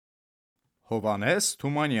Հովհաննես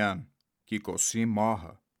Թումանյան, Կիկոսի մահը։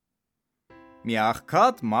 Մի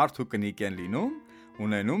աղքատ մարդ ու կնիկ են լինում,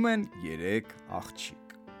 ունենում են 3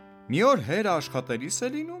 աղջիկ։ Մի օր հերը աշխատելիս է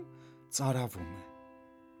լինում, ծարավում է։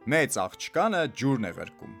 Մեծ աղջկանը ջուրն է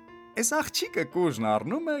ղրկում։ Այս աղջիկը կուժն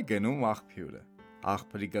առնում է, գնում աղբյուրը։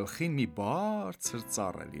 Աղբրի գլխին մի բարձր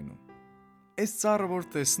ծառ է լինում։ Այս ծառը որ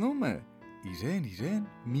տեսնում է, իրեն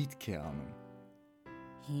միտք է անում։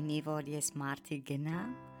 Հիմի որ ես մարդի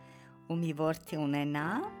գնամ ու մի որդի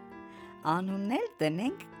ունենամ, անունն էլ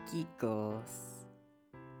դնենք Կիկոս։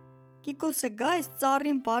 Կիկոսը գա այս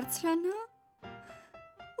ծառին բարձրանա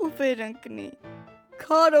ու վեր ընկնի,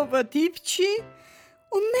 քարովը դիպչի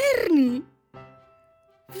ու մեռնի։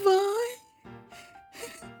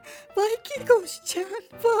 Վայ Կիկոս ջան,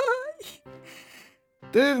 վայ։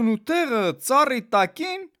 Տեղն ու տեղը ծառի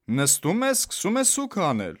տակին նստում է, սկսում է սուք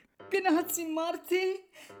անել։ Գնացի մարդի,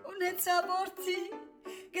 ունեցա որդի,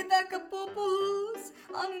 գդակը պոպոս,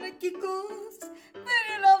 անունը Կիկոս,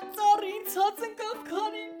 վերելավ ծառին, ցած ընկավ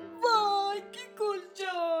քարին, վայ Կիկոս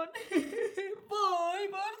ջան, վայ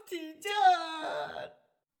որդի ջան։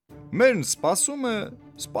 Մերն սպասում է,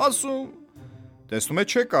 տեսնում է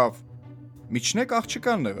չեկավ։ Միջնեք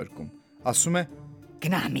աղջկանն է ղրկում, ասում է.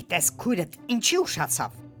 Գնա մի տես քույրդ ինչի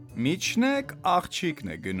ուշացավ։ Միջնեք աղջիկն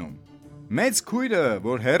է գնում։ Մեծ քույրը,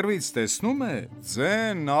 որ հեռվից տեսնում է,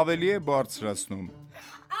 ձեն ավելի է բարձրացնում։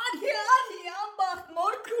 Արի, անբախտ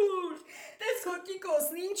մորքուր, տես քո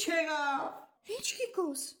Կիկոսն ինչ եղավ։ Ինչ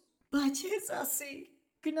Կիկոս։ Բայց ես ասի,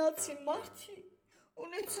 գնացի մարդի,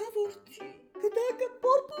 ունեցա որդի, գդակը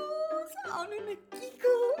պոպոս, անունը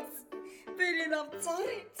Կիկոս, վերելավ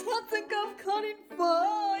ծառին, ցած ընկավ քարին,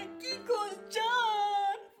 վայ Կիկոս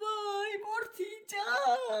ջան, վայ որդի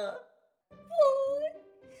ջան, վայ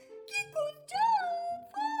Կիկոս ջան,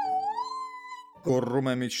 վայ։ Գոռում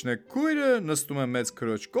է միջնեք քույրը, նստում է մեծ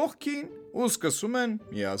քրոջ կողքին ու սկսում են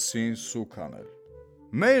միասին սուք անել։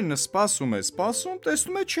 Մերն սպասում է,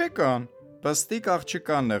 տեսնում է չեկան, պստիկ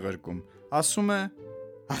աղջկանն է ղրկում, ասում է.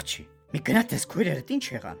 Աղջի, մի գնա տես քույրերդ ինչ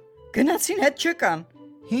եղան, գնացին հետ չեկան։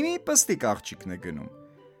 Հիմի պստիկ աղջիկն է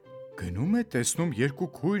գնում է, տեսնում 2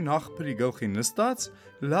 քույրն աղբրի գլխին նստած,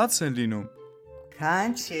 լաց են լինում։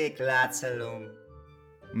 Քանչիկ լացելում։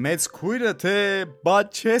 Մեծ քույրը թե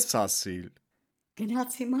բաց չես ասիլ։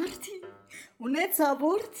 Գնացի մարդի, ունեցա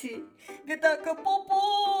որդի, գդակը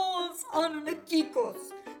պոպոս, անունը Կիկոս,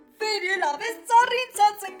 վերելավ էս ծառին,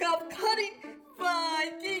 ցած ընկավ քարին, վայ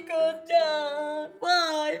Կիկոս ջան,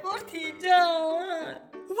 վայ որդի ջան,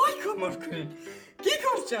 վայ քո մորքին,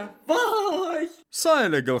 Կիկոս ջան, վայ։ Սա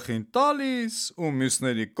էլ է գլխին տալիս ու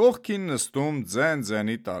մյուսների կողքին նստում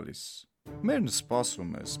ձենի տալիս։ Մերն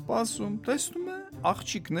սպասում է, տեսնում է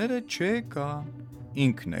աղջիկները չեկան,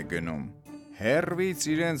 ինքն է գնում։ Հեռվից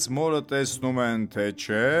իրենց մորը տեսնում են, թե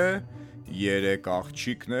չէ, 3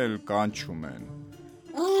 աղջիկն էլ կանչում են։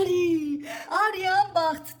 Արի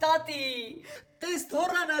անբախտ տատի, տես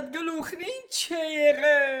թորանատ գլուխն ինչ է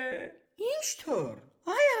եղել։ Ինչ թոր,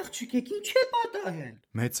 այ աղջիկեք ինչ է պատահել։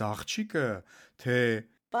 Մեծ աղջիկը, թե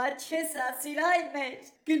բայց չես ասիր այ մեջ,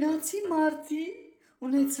 գնացի մարդի,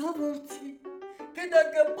 ունեցա որդի,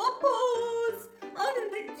 գդակը պոպոս,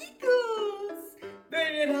 անունը Կիկոս,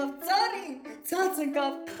 վերելավ ծառին, ցած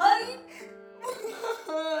ընկավ քարին,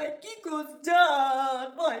 վայ Կիկոս ջան,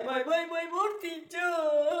 վայ որդի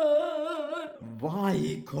ջան։ Վայ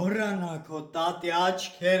գորանա քո տատի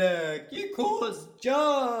աչքերը, Կիկոս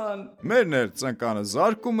ջան։ Մերն էլ ծնկանը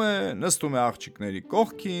զարկում է, նստում է աղջիկների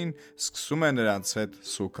կողքին, սկսում է նրանց հետ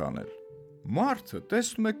սուք անել։ Մարդը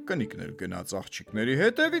տեսնում է կնիկն էլ գնաց աղջիկների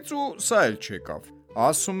հետևից ու սա էլ չեկավ։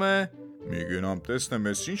 Ասում է. մի գնամ տեսնեմ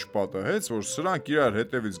ես ինչ պատահեց, որ սրանք իրար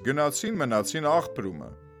հետևից գնացին, մնացին աղբրումը։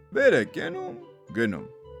 Վեր է գնում։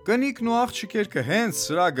 Կնիկն ու աղջիկերքը հենց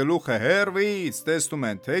սրա գլուխը հեռվից տեսնում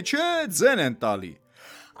են, թե չէ, ձեն են տալի։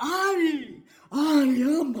 Արի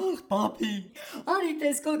ամբախտ պապի, արի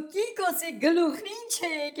տես քո Կիկոսի գլուխն ինչ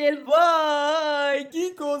է եկել, վայ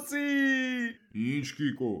Կիկոսի։ Ինչ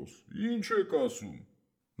Կիկոս, ինչ եք ասում։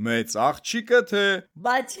 Մեծ աղջիկը թե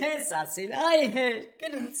բայց չես ասիլ, այ հեր,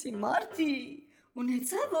 գնացի մարդի,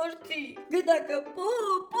 ունեցա որդի, գդակը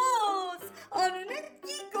պոպոս, անունը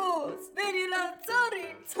Կիկոս, վերելավ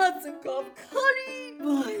ծառին, ցած ընկավ քարին,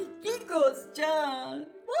 վայ Կիկոս ջան,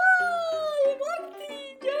 վայ որդի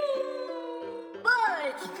ջան, վայ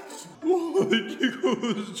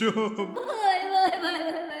Կիկոս ջան։ Վայ։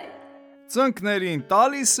 Ծնկներին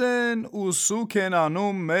տալիս են ու սուք են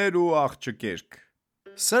անում մեր ու աղջկերք։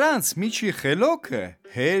 Սրանց միջի խելոքը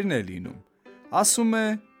հերն է լինում, ասում է.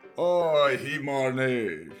 Այ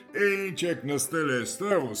հիմարներ, ինչ եք նստել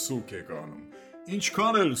էստեղ ու սուք եք անում,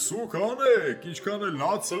 Ինչքան էլ սուկ անեք, ինչքան էլ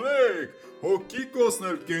լացրեք, հո Կիկոսն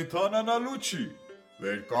էլ կենթանանալու չի։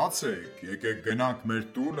 Վեր կացեք, եկեք գնանք մեր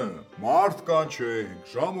տունը, մարդ կանչենք,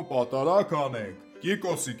 ժամ ու պատարակ անենք,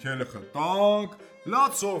 Կիկոսի քելը խտանք,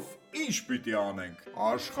 լացով ինչ պիտի անենք,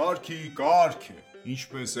 աշխարհքի կարգ է,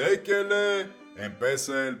 ինչպես եկել է, այնպես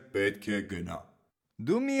էլ պետք է գնա։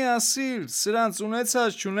 Դու մի ասիր, սրանց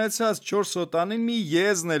ունեցած չորս հոտանին մի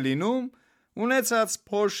եզն է լինում, ունեցած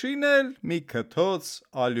փոշին էլ մի քթոց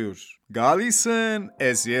ալյուր։ Գալիս են,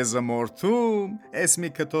 էս եզը մորթում, էս մի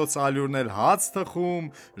քթոց ալյուրն էլ հաց թխում,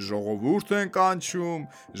 ժողովուրդ են կանչում,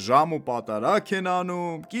 ժամ ու պատարակ են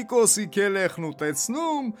անում, Կիկոսի քելեխն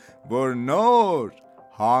ուտեցնում, որ նոր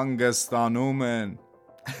հանգստանում են։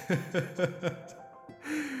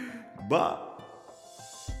 Բա